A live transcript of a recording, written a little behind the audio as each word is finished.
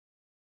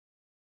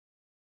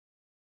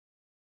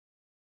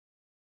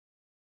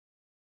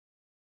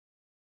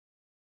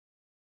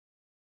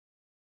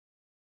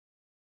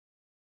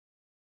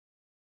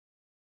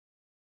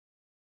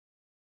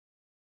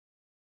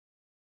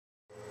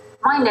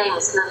My name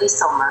is Lilly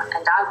Sommer,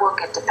 and I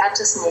work at the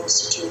Paterson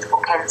Institute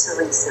for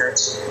Cancer Research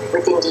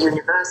within the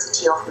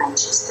University of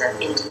Manchester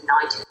in the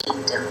United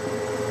Kingdom.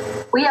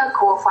 We are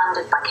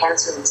co-funded by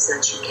Cancer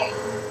Research UK.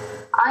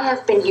 I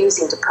have been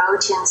using the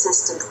ProteOn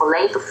system for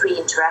label-free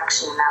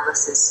interaction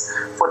analysis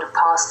for the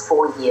past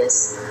 4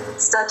 years,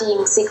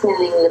 studying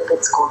signaling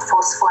lipids called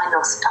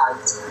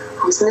phosphoinositides,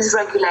 whose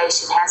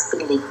misregulation has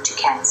been linked to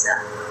cancer.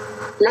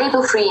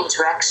 Label-free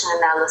interaction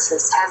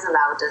analysis has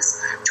allowed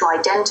us to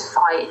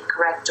identify and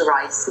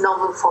characterize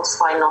novel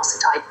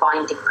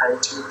phosphoinositide-binding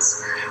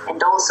proteins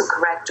and also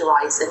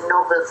characterize a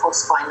novel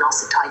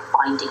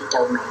phosphoinositide-binding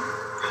domain.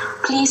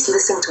 Please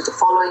listen to the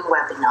following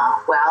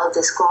webinar where I'll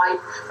describe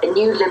a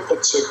new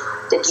lipid chip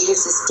that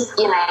uses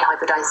DNA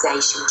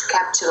hybridization to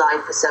capture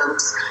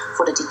liposomes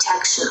for the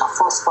detection of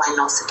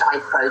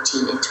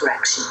phosphoinositide-protein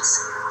interactions.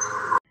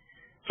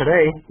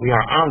 Today, we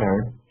are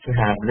honored to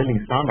have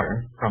Lilly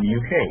Sommer from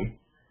UK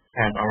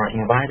as our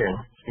invited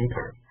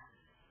speaker.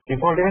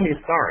 Before Lilly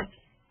starts,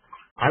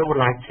 I would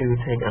like to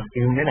take a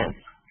few minutes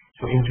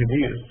to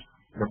introduce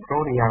the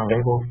ProteOn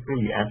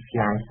label-free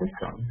SPR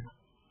system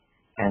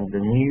and the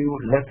new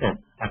lipid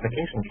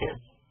application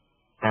kits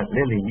that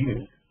Lilly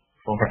used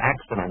for her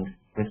excellent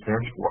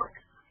research work.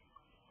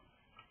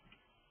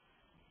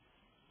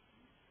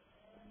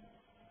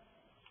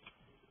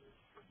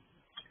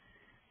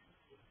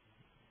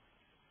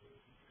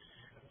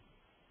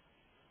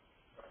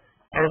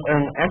 As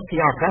an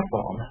SPR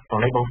platform for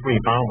label-free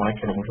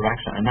biomolecular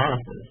interaction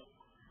analysis,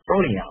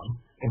 ProteOn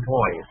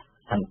employs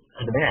an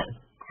advanced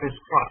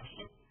crisscross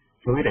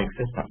fluidic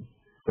system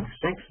with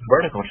 6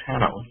 vertical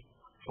channels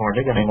for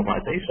ligand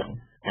immobilization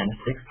and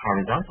 6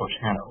 horizontal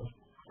channels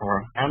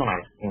for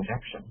analyte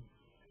injection.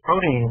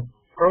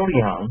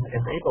 ProteOn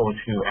is able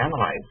to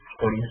analyze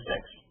 36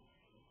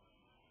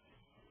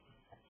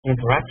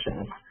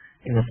 interactions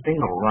in a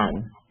single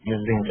run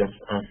using just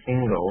a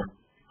single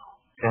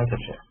sensor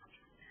chip.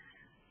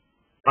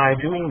 By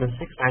doing the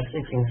 6x6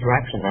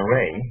 interaction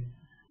array,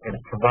 it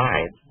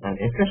provides an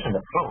efficient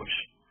approach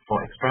for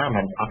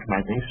experiment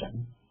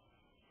optimization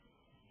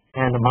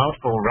and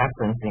multiple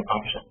referencing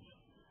options,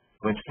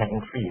 which can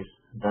increase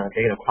the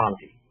data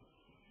quality.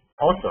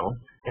 Also,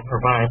 it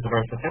provides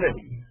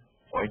versatility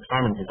for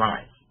experiment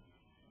designs,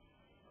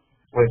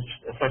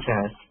 such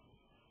as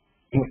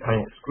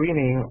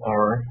screening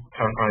or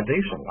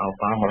characterization of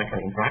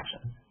biomolecular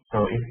interaction.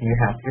 So if you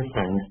have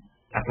different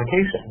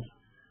applications,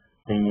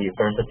 the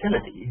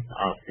versatility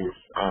of this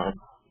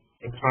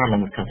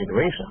experiment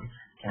configuration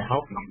can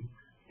help you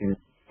to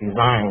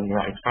design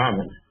your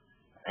experiment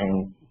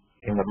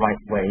in the right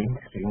way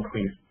to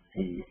increase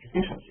the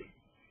efficiency.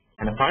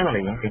 And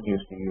finally, it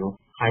gives you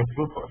high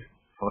throughput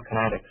for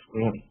kinetic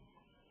screening.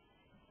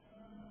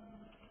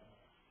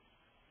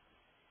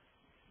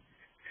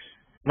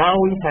 Now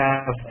we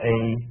have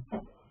a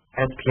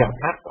SPR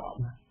platform.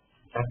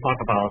 Let's talk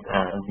about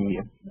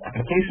the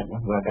application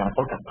we're going to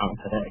focus on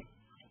today.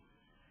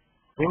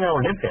 We know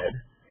lipid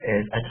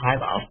is a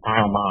type of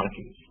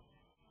biomolecules,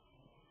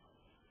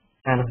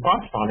 and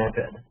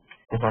phospholipid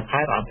is a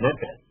type of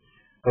lipid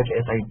which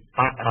is a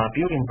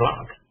building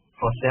block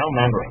for cell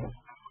membranes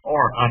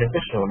or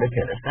artificial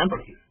lipid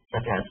assemblies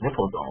such as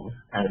liposomes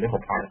and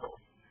lipoparticles.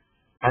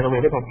 By the way,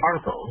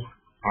 lipoparticles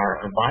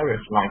are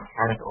virus-like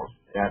particles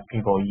that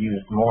people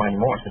use more and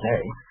more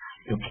today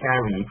to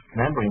carry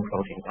membrane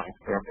proteins on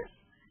its surface.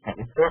 And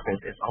its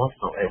surface is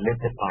also a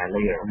lipid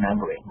bilayer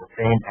membrane, the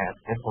same as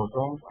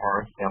liposomes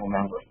or cell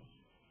membranes.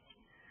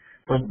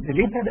 So the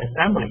lipid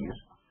assemblies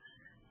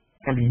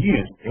can be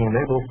used in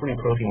label-free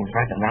protein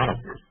interaction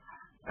analysis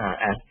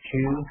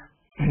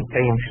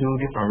playing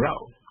 2 different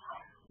roles.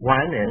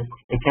 One is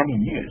it can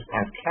be used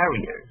as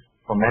carriers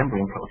for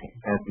membrane proteins,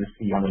 as you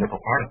see on the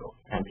lipoparticles,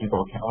 and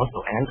people can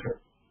also anchor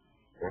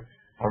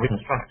or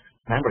reconstruct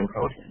membrane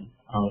proteins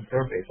on the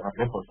surface of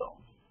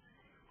liposomes.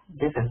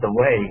 This is the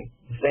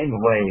same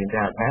way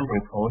that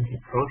membrane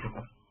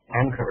proteins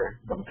anchor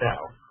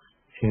themselves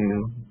to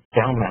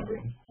down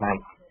membranes,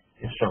 like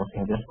it shows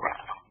in this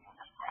graph.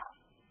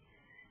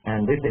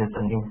 And this is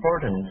an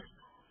important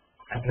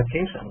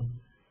application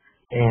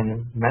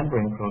in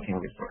membrane protein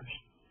research.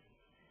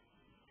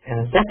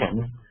 And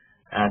second,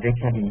 they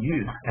can be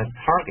used as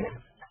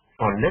targets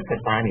for lipid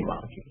binding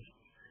molecules.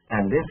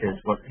 And this is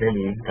what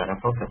Lilly is going to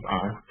focus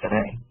on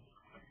today.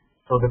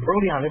 So the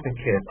ProteOn lipid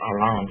kits are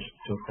launched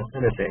to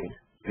facilitate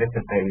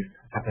lipid-based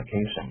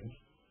applications.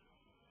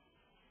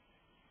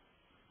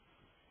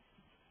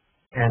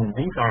 And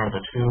these are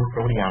the 2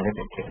 ProteOn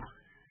lipid kits.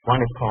 One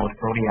is called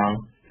ProteOn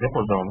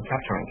liposome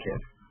capturing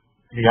kit.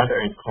 The other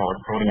is called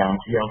ProteOn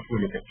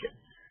GLC lipid kit.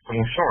 So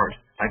in short,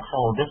 I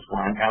call this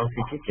one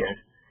LCP kit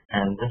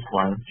and this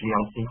one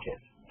GLC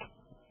kit.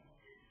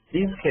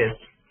 These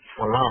kits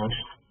were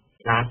launched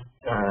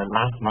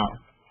last month.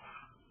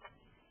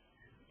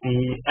 The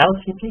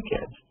LCP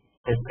kit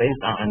is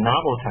based on a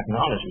novel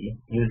technology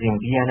using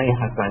DNA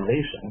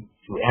hybridization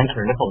to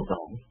enter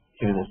liposomes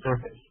to the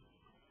surface.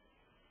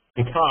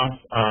 Because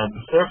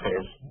the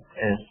surface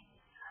is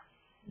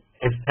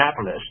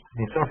established,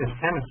 the surface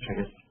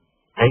chemistry is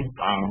based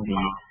on the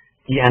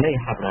DNA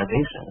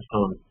hybridization, so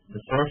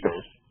the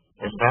surface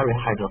is very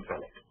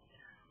hydrophilic.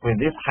 With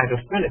this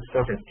hydrophilic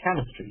surface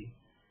chemistry,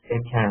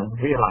 it can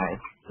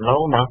realize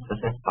low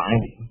non-specific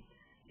binding,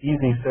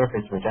 easy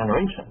surface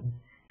regeneration,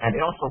 and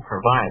it also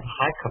provides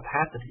high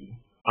capacity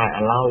by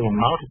allowing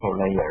multiple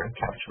layer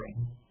capturing.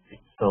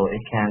 So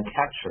it can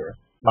capture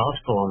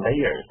multiple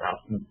layers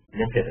of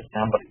lipid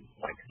assemblies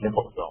like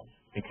liposomes,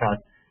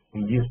 because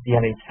we use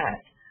DNA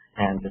tag,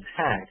 and the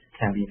tag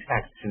can be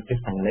tagged to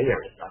different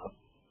layers of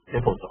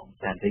liposomes,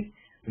 and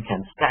we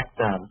can stack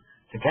them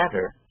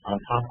together on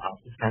top of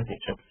the fancy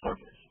chip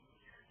surface.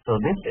 So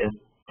this is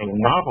a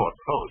novel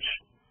approach,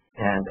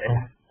 and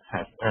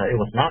it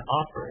was not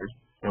offered,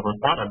 it was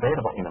not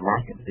available in the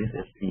market. This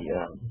is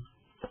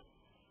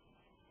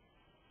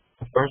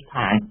the first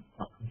time,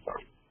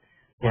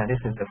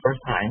 this is the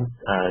first time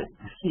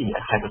you see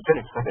a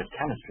hydrophilic surface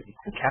chemistry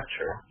to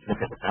capture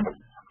lipid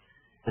assemblies.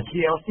 The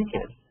GLC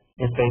kit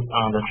is based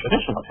on the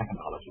traditional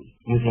technology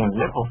using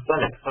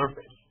lipophilic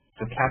surface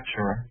to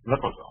capture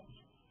liposomes.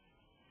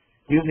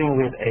 Using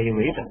with a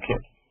reagent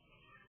kit,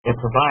 it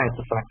provides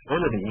the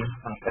flexibility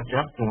of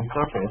adjusting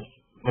surface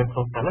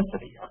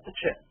lipophilicity of the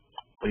chip,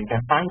 so you can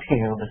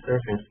fine-tune the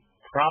surface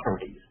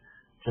properties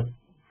just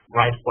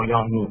right for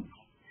your needs.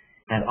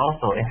 And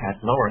also it has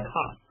lower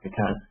cost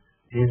because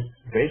this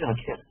reagent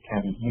kit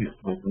can be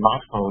used with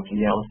multiple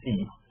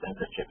GLC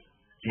sensor chips.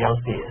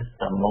 GLC is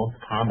the most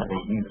commonly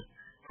used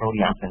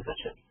protein sensor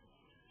chip.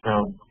 So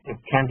it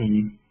can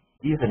be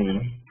easily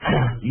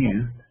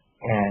used,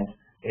 and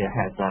it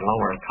has a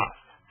lower cost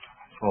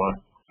for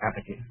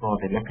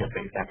the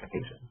lipid-based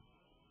application.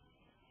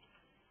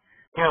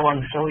 Here I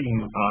want to show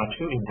you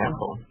two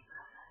examples.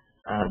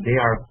 They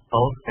are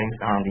both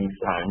based on these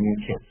new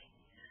kits.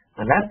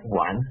 The left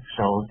one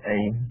shows a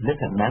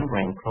lipid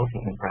membrane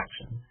protein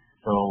interaction.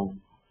 So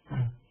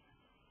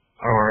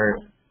our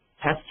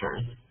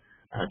testers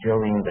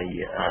during the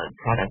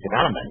product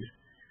development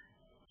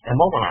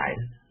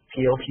immobilized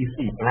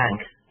POPC blank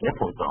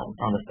liposomes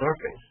on the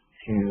surface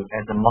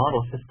as a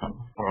model system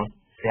for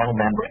cell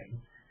membrane.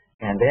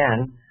 And then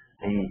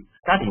they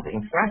studied the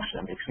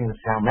interaction between the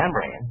cell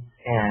membrane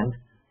and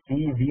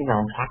the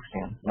venom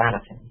toxin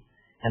malatin.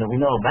 And we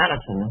know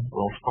malatin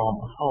will form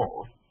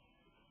holes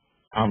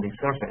on the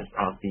surface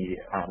of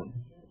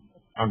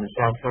on the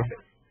cell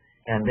surface.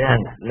 And then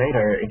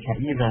later it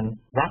can even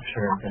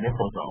rupture the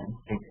liposome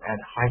at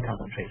high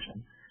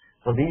concentration.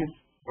 So these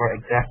were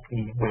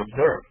exactly we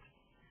observed.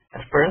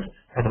 At first,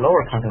 at a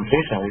lower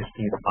concentration, we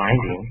see the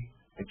binding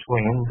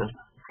between the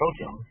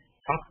protein,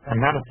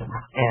 malatin,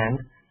 and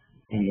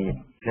the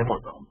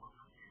liposome.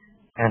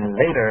 And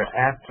later,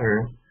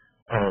 after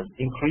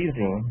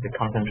increasing the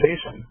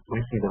concentration,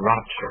 we see the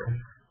rupture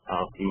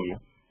of the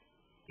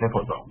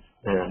liposomes,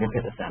 the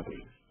lipid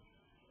assemblies.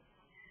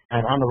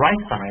 And on the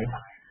right side,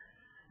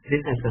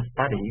 this is a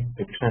study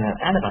between an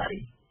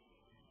antibody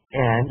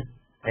and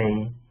a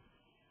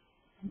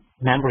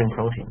membrane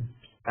protein,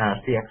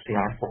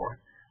 CXCR4.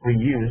 We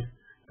use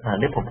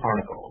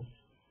lipoparticles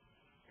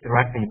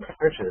directly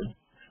purchased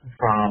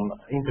from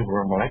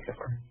Integral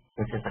Molecular,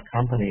 which is a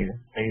company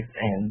based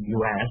in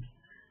U.S.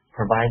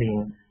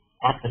 providing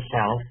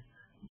off-the-shelf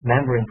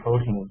membrane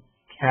protein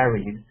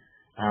carried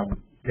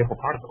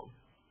lipoparticles.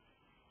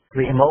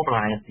 We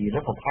immobilize the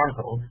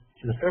lipoparticles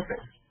to the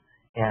surface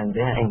and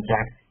then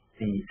inject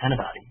the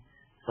antibody.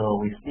 So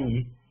we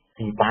see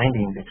the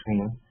binding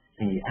between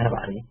the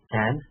antibody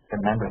and the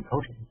membrane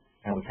protein,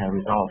 and we can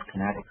resolve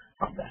kinetics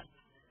from that.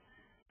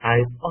 I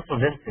also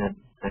listed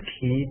the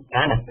key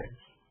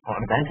benefits or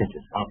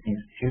advantages of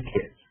these two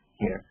kits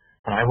here,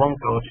 but I won't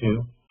go to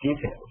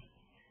details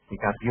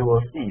because you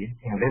will see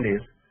in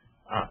Lilly's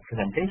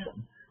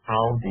presentation how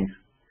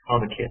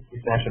the kit,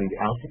 especially the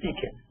LCP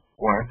kit,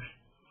 works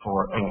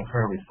in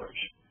her research,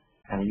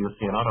 and you will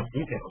see a lot of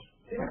details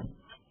there.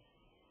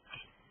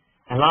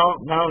 And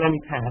now let me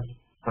pass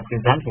the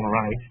presenting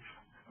right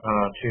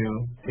to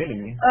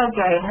Lilly.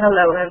 Okay,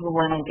 hello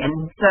everyone again.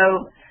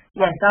 So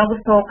yes, I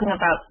was talking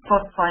about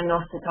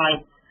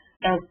phosphoinositides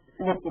as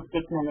lipid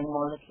signaling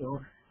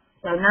molecules.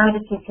 So now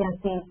that you can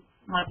see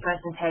my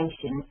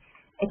presentation,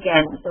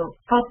 again, so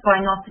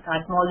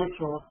phosphoinositide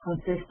molecules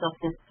consist of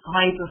this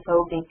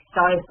hydrophobic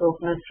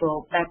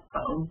diethylglycerol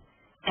backbone,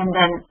 and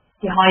then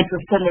the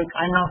hydrophilic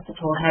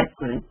inositol head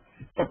group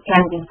that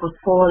can be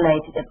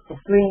phosphorylated at the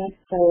 3,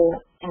 4,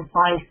 and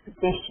 5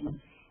 position,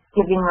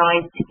 giving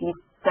rise to these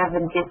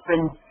 7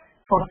 different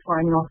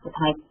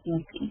phosphoinositide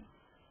species.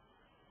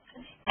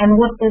 And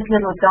what this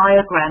little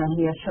diagram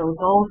here shows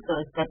also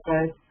is that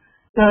there's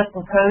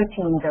certain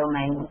protein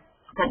domains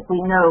that we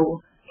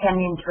know can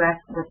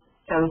interact with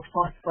those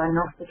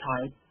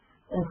phosphoinositides.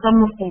 And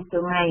some of these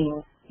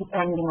domains,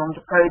 depending on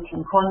the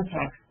protein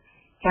context,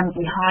 can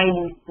be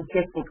highly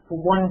specific to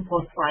one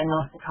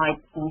phosphoinositide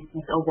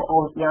species over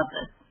all the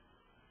others.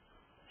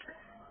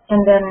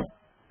 And then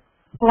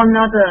one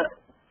other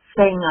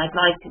thing I'd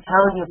like to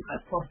tell you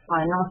about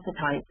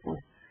phosphoinositides is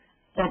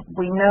that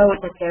we know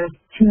that there's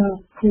 2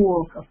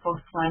 pools of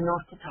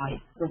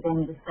phosphoinositides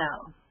within the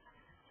cell.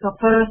 So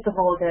first of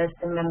all, there's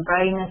the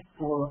membranous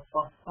pool of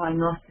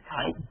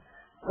phosphoinositides,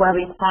 where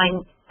we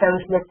find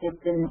those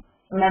lipids in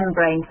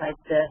membranes like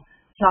the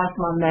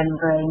plasma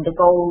membrane, the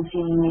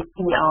Golgi,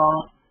 PR,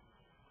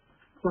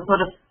 so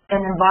sort of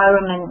an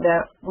environment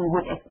where we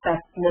would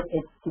expect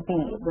lipids to be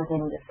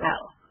within the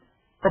cell.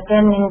 But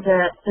then in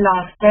the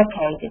last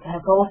decade, it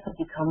has also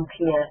become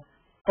clear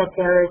that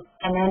there is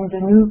an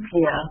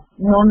endonuclear,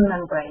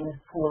 non-membranous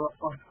pool of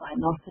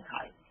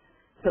phosphoinositides.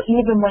 So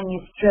even when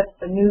you strip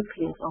the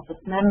nucleus of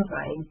its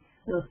membrane,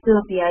 you'll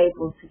still be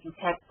able to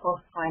detect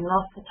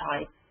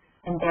phosphoinositides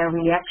and their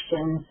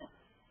reactions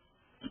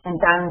and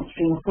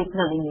downstream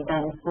signaling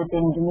events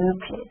within the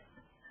nucleus.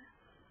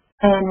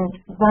 And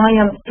why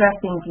I'm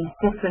stressing these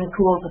different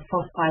pools of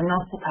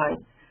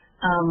phosphoinositides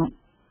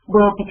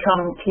will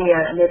become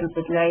clear a little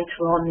bit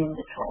later on in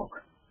the talk.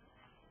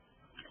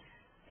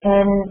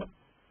 And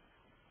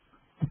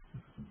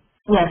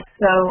yes,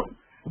 so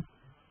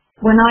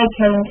when I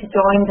came to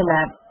join the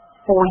lab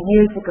 4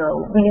 years ago,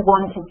 we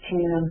wanted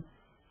to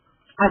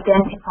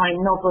identify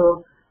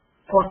novel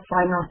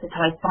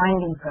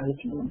phosphoinositide-binding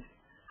proteins.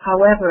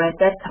 However, at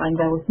that time,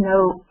 there was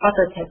no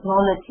other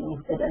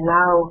technologies that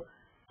allow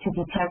to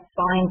detect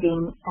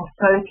binding of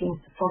proteins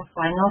to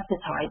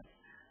phosphoinositides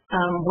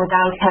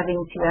without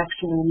having to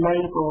actually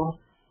label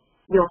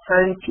your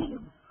protein.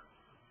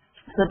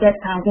 So that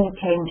time we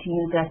came to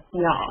use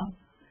SPR.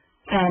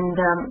 And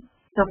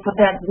so for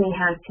that we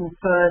had to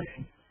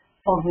first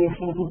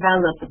obviously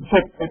develop a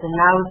chip that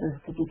allows us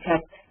to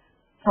detect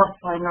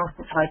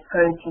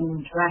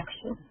phosphoinositide-protein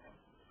interactions.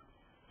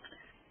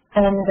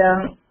 And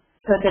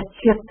so the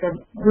chip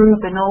that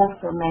Ruben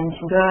also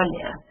mentioned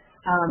earlier,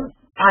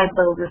 I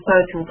will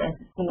refer to it as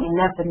the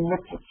 11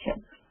 lipid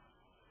chip.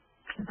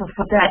 So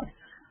for that,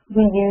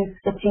 we use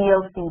the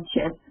GLC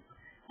chip,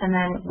 and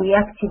then we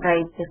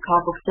activate the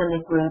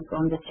carboxylic group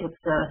on the chip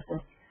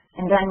surface,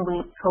 and then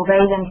we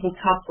covalently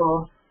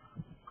couple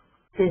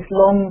this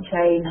long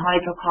chain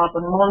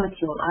hydrocarbon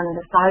molecule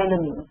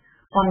undersilamine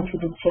onto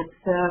the chip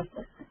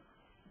surface.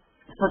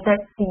 So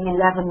that's the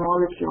 11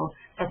 molecule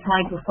as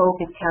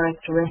hydrophobic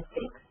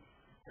characteristics.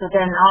 So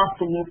then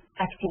after you've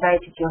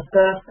activated your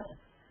surface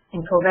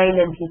and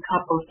covalently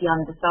coupled the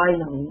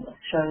undersilamine, as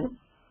shown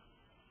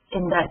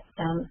in that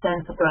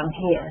sensogram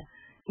here,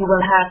 you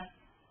will have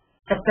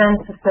a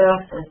sensor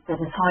surface that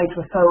is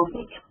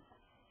hydrophobic.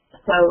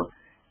 So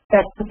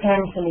that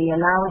potentially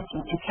allows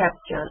you to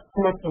capture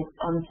lipids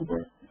onto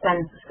the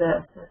sensor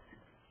surface.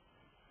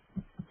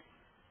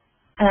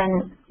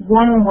 And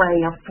one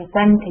way of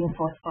presenting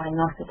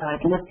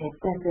phosphoinositide lipids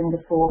is in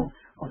the form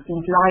of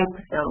these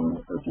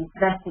liposomes, or these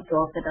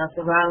vesicles that are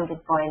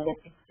surrounded by a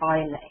lipid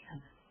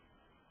bilayer.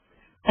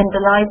 And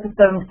the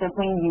liposomes that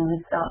we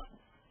use are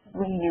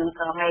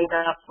made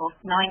up of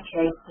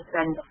 98%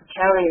 of a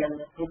carrier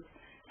lipid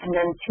and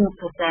then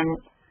 2%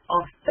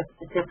 of a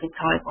specific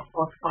type of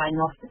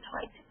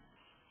phosphoinositide.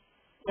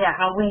 Yeah,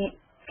 how we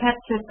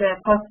captured the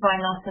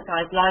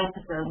phosphoinositide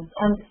liposomes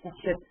onto the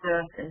chip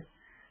surface,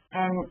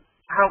 and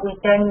how we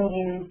then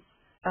use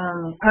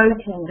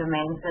protein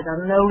domains that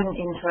are known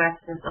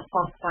interactors of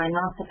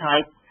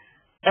phosphoinositides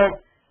as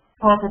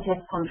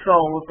positive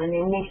controls, and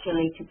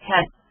initially to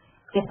test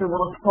if it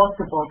was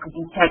possible to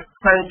detect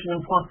protein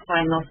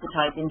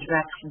phosphoinositide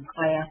interactions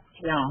by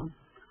SPR.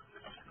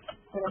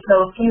 So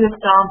a few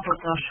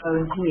examples are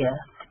shown here.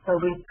 So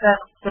we've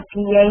got the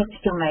pH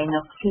domain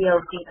of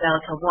TLC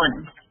delta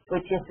 1,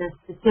 which is a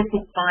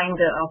specific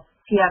binder of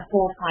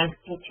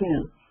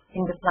TF45T2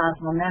 in the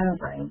plasma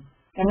membrane.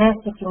 And as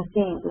you can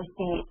see, we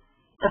see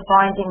the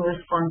binding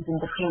response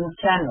in the clean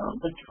channel,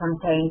 which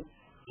contains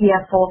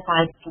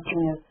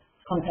TF45T2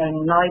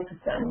 containing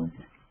liposomes.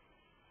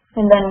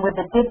 And then with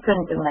a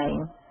different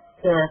domain,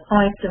 the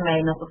 5'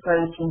 domain of a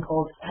protein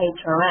called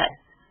HRS,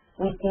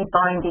 we see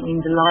binding in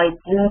the light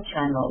blue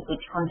channel,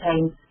 which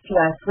contains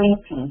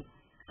PI3T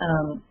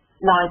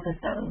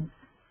liposomes.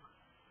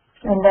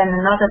 And then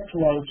another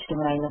pH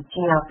domain of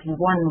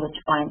GLP1, which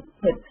binds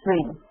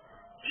TIP3,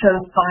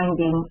 shows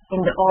binding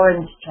in the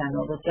orange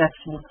channel, which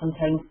actually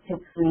contains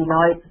TIP3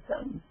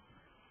 liposomes.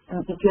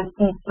 And because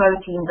these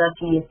proteins are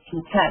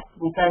GST tagged,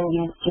 we then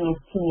use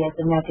GST as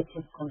a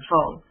negative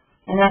control.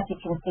 And as you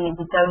can see,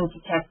 we don't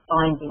detect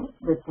binding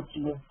with the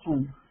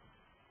GST.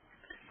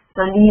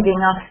 So leaving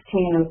us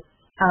to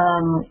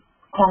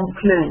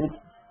conclude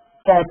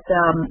that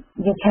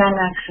you can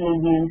actually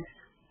use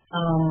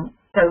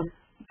those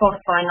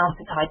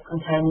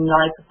phosphoinositide-containing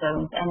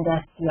liposomes and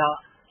SPR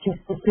to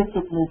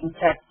specifically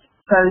detect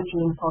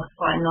protein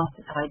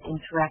phosphoinositide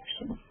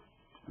interactions.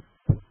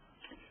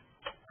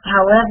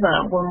 However,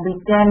 when we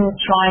then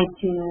try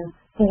to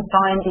see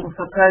binding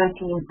for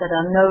proteins that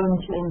are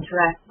known to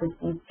interact with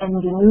these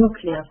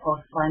endonuclear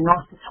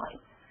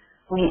phosphoinositides,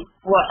 we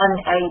were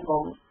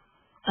unable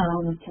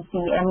to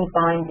see any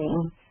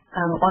binding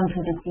onto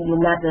the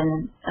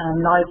C11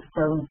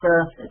 liposome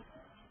surface.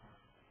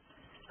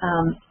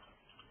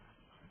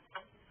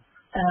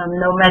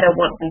 No matter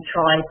what we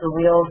tried, so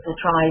we also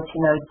tried,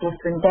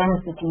 different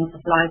densities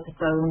of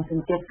liposomes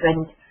and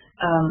different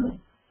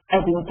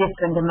adding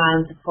different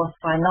amounts of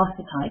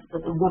phosphoinositide,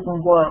 but it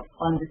wouldn't work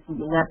on the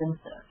C11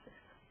 surface.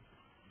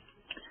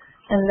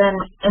 And then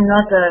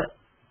another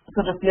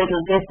sort of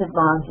little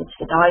disadvantage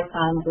that I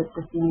found with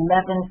the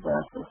C11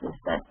 surface is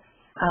that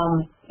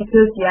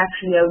because you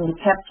actually only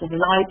capture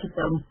the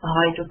liposomes for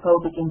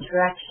hydrophobic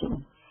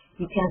interaction,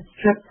 you can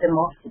strip them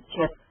off the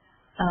chip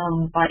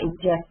by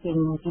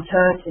injecting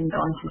detergent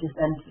onto the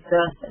center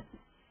surface.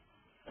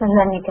 And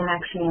then you can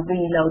actually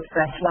reload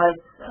fresh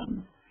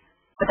liposomes.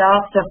 But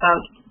after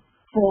about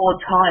 4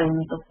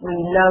 times of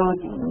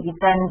reloading, you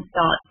then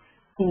start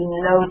seeing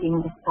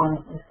loading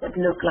responses that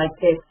look like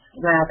this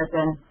rather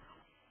than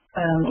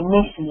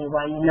initially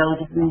where you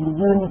loaded really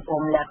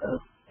uniform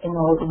levels in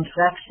all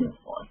interaction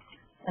spots.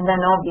 And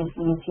then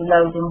obviously if you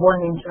load in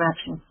one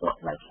interaction spot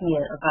like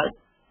here, about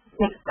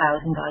 6,000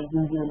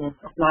 IU units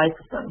of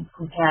liposomes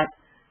compared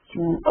to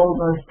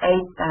almost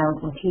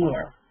 8,000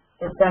 here,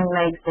 it then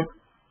makes it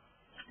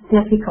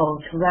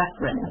difficult to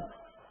reference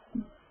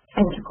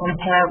and to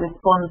compare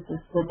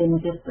responses within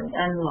different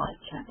light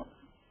channels.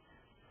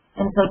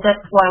 And so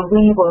that's why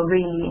we were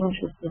really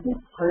interested in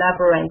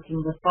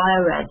collaborating with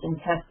Bio-Rad in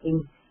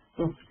testing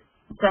this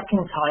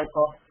second type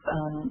of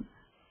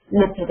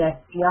lipid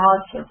SPR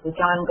chip, which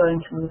I'm going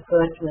to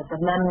refer to as a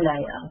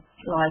mem-layer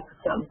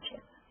liposome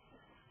chip.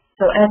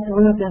 So as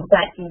Ruben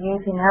said, you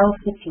use an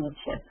LCP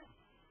chip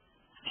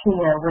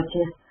here, which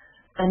is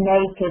a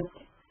naked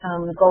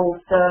gold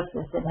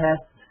surface that has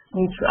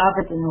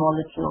nitroavidin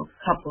molecules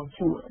coupled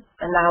to it,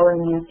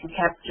 allowing you to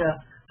capture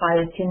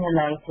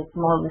biotinylated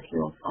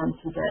molecules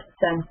onto the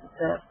sensor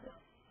surface.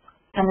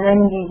 And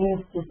then you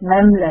use this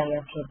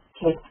mem-layer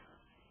kit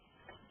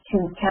to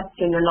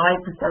capture your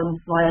liposomes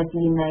via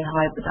DNA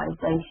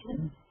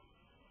hybridization.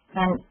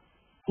 And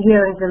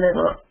here is a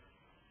little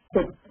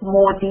bit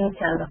more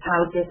detail of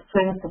how this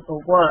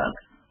principle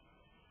works.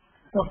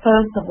 So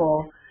first of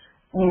all,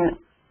 you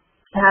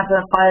have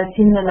a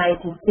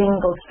biotinylated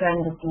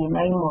single-stranded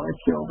DNA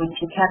molecule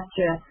which you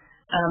capture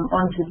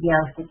onto the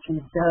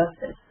LCP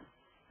surface.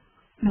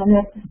 And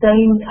at the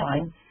same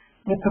time,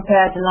 you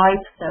prepare the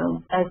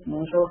liposome as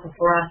usual, so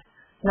for us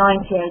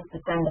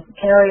 98% of the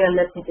carrier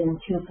lipid and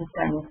 2%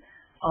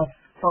 of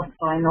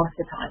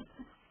phosphoinositides.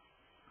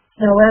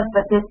 However,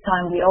 this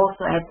time we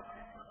also add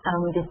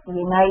this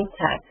DNA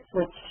tag,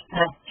 which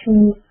has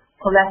 2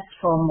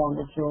 cholesterol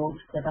molecules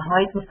that are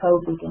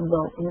hydrophobic and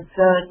will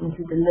insert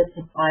into the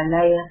lipid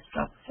bilayer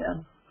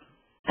structure.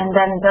 And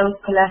then those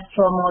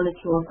cholesterol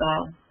molecules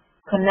are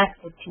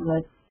connected to a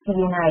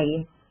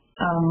DNA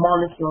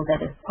molecule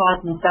that is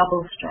partly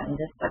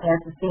double-stranded but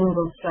has a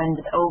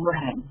single-stranded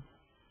overhang.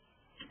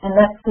 And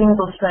that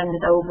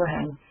single-stranded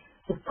overhang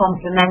is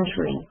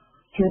complementary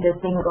to the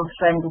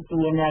single-stranded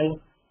DNA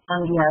on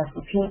the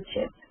LCP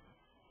chip,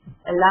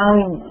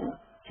 allowing you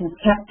to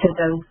capture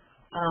those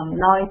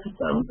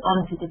liposomes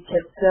onto the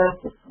chip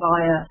surface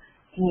via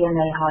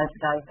DNA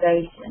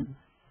hybridization.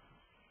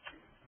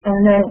 And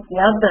then the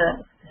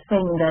other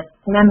thing that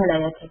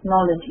mem-layer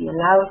technology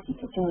allows you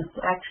to do is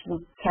to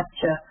actually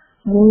capture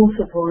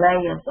multiple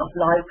layers of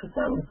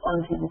liposomes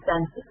onto the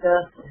sensor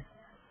surface,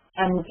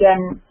 and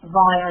again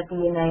via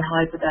DNA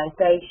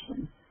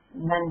hybridization,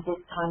 and then this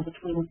time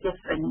between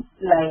different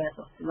layers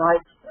of the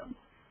liposomes.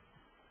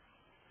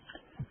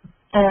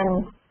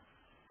 And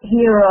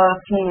here are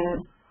a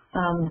few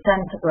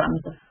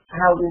centigrams of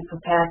how we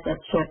prepared that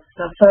chip.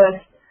 So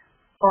first,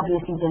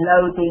 obviously the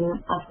loading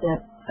of the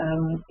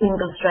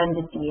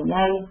single-stranded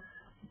DNA,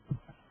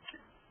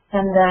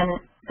 and then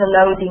the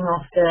loading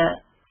of the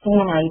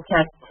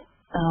DNA-tagged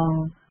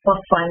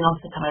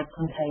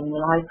phosphoinositide-containing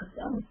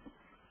liposomes.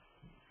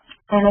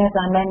 And as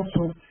I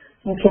mentioned,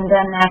 you can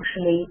then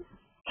actually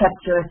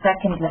capture a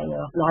second layer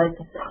of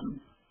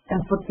liposomes.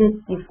 And for this,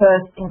 you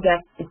first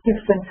inject a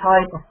different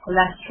type of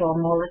cholesterol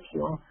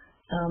molecule,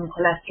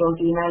 cholesterol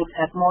DNA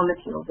tag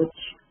molecule,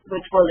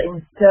 which will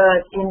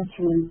insert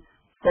into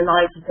the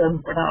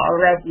liposomes that are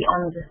already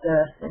on the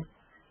surface,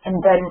 and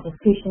then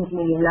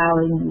efficiently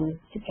allowing you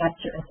to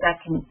capture a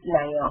second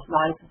layer of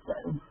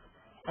liposomes,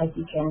 as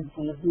you can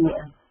see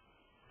here.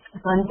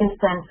 So in this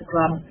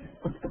sensogram,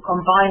 it's the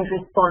combined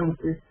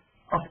responses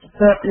of the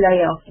first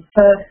layer of the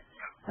first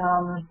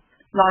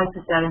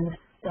liposomes,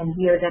 and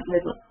here that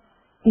little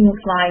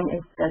incline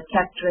is the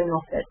capturing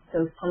of it,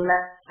 so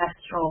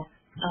cholesterol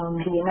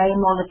DNA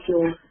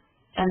molecules,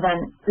 and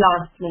then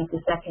lastly the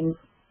second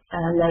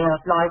layer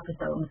of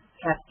liposomes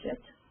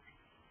captured.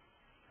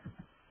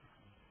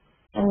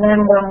 And then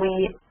when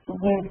we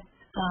used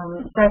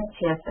that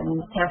chip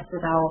and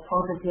tested our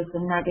positive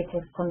and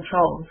negative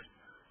controls,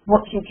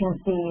 what you can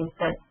see is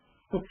that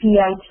the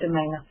pH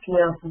domain of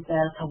PLC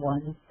delta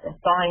 1 that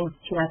binds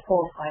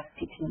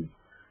TR45P2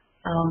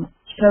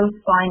 shows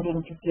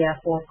binding to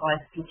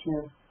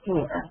TR45P2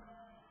 here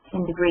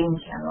in the green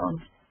channel.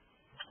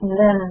 And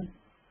then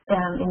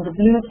in the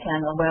blue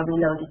channel, where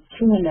we loaded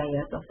 2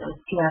 layers of those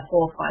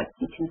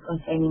TR45P2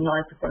 containing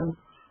liposomes,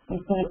 you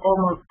see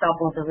almost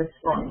double the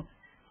response.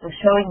 So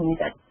showing you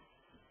that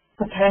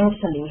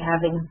potentially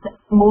having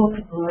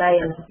multiple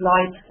layers of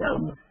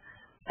liposomes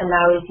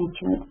allows you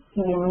to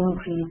see an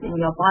increase in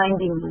your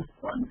binding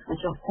response,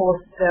 which of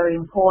course is very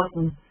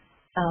important,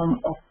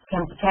 or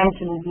can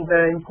potentially be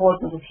very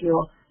important if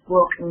you're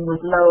working with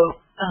low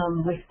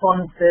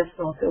responses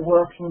or if you're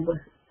working with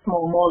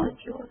small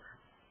molecules.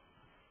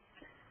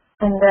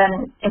 And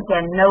then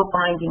again, no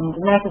binding,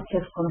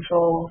 negative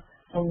control,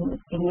 and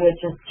here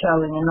just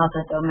showing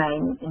another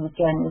domain, and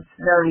again it's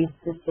very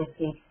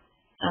specific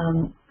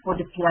for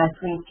the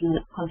PI3P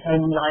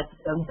containing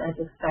liposomes as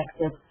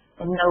expected,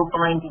 and no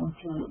binding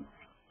to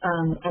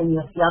any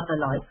of the other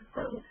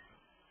liposomes.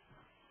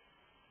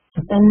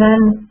 And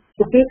then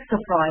the big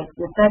surprise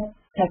with that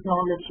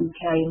technology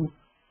came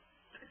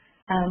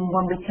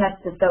when we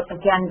tested,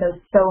 again,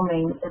 those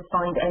domains that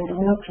bind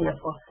endonuclear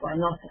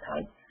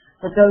phosphoinositides.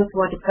 So those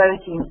were the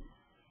proteins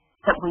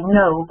that we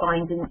know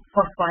bind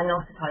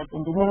phosphoinositides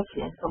in the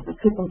nucleus, but we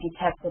couldn't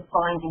detect it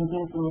binding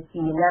using a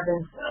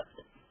C11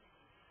 surface.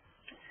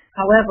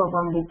 However,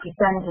 when we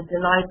presented the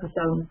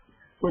liposomes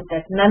with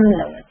that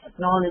mem-layer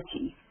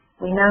technology,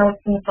 we now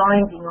see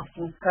binding of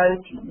these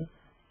proteins.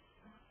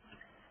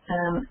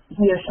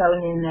 Here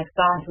shown in an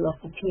example of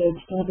the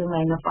PhD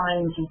domain of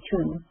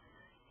IMG2,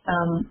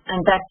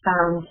 and that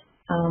found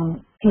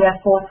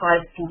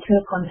PF45P2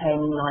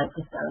 containing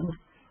liposomes.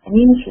 And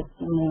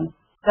interestingly,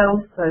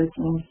 those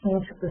proteins seem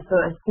to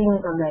prefer a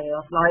single layer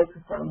of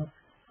liposomes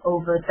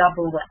over a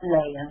double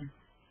layer,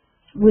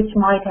 which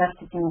might have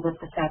to do with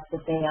the fact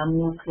that they are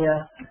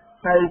nuclear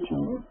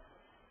proteins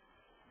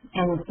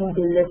and see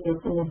the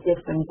lipids in a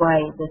different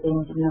way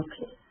within the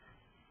nucleus.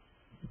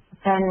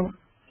 And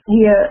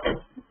here a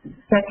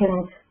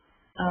second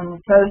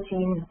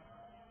protein,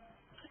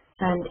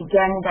 and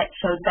again that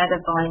shows better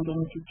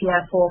binding to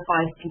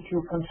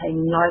PF45P2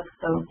 containing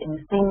liposomes in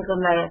a single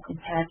layer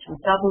compared to a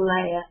double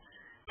layer,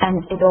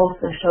 and it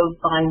also shows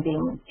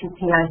binding to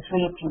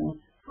PI3P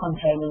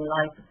containing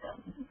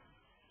liposomes.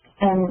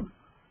 And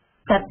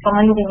that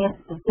binding is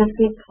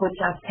specific, which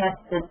I've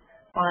tested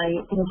by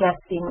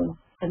injecting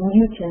a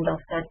mutant of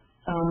that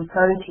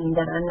protein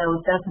that I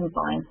know doesn't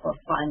bind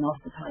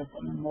phosphoinositides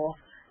anymore.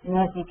 And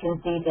as you can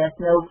see, there's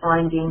no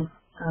binding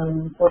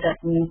for that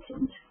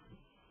mutant.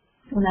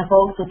 And I've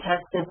also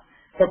tested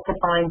that the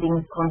binding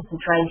is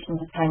concentration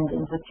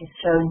dependent, which is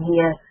shown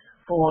here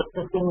for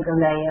the single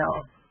layer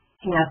of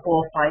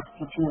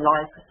PF45P2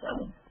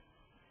 liposomes.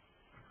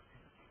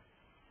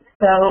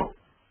 So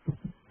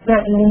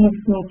that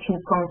leads me to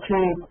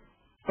conclude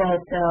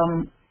that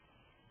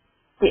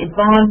the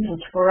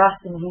advantage for us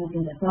in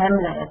using this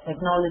mem-layer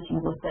technology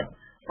was that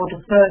for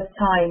the first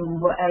time we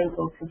were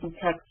able to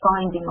detect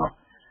binding of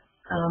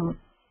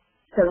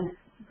those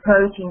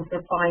proteins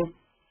that bind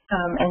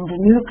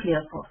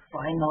endonuclear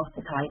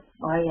phosphoinositides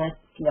by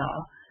SPR,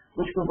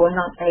 which we were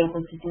not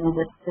able to do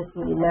with the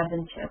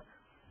C11 chip.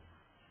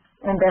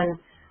 And then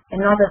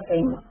another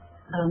thing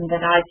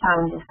that I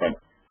found is that,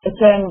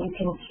 again, you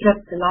can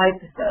strip the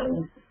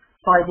liposomes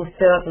by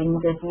disturbing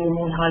the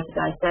DNA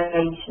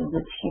hybridization,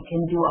 which you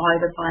can do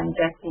either by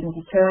injecting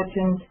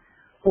detergent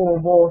or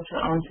water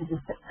onto the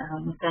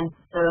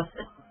sensor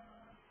surface.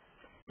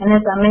 And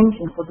as I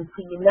mentioned, for the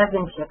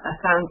C11 chip, I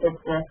found that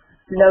the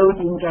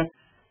loading gets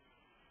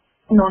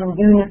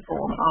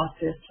non-uniform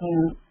after a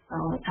few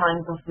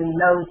times of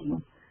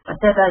reloading,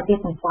 but that I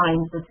didn't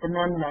find with the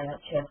mem-layer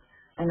chip,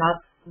 and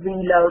I've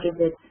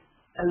reloaded it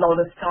a lot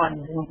of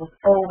times, and it was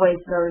always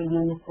very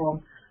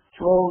uniform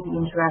to all the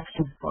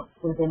interaction spots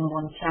within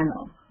one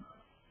channel.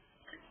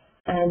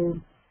 And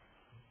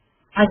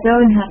I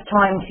don't have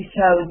time to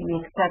show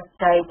the exact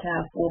data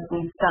of what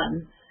we've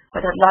done,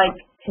 but I'd like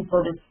to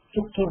sort of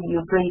just give you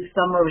a brief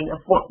summary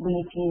of what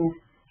we've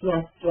used the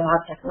SPR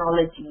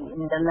technology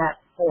in the lab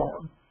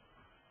for.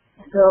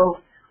 So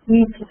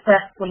we've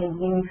successfully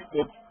used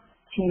it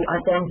to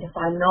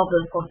identify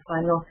novel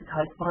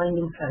phosphoinositide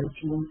binding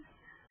proteins,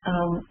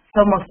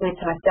 some of which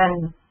I've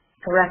then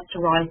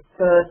characterized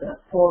further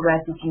for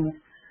residues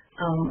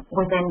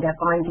within their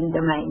binding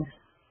domains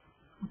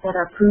that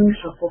are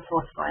crucial for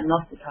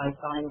phosphoinositide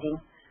binding,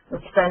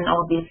 which then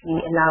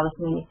obviously allows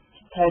me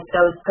to take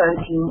those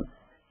proteins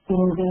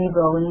in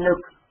vivo and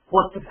look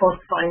what the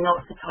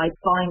phosphoinositide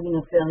binding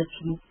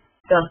ability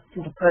does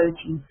to the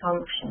protein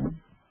function.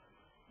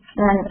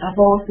 And I've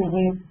also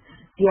used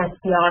the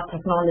SPR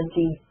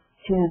technology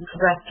to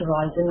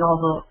characterize a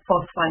novel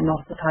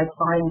phosphoinositide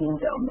binding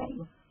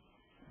domain.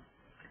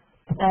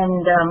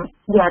 And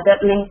that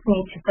leads me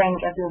to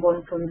thank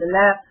everyone from the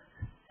lab,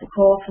 the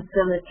core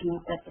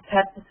facilities at the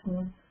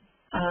Paterson,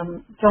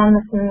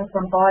 Jonathan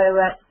from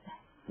Bio-Rad,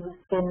 who's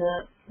been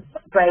a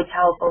great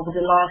help over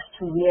the last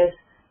 2 years,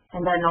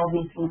 and then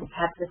obviously the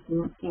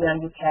Paterson,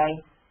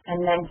 UK,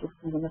 and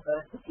Manchester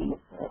University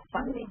for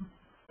funding.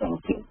 Thank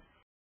you.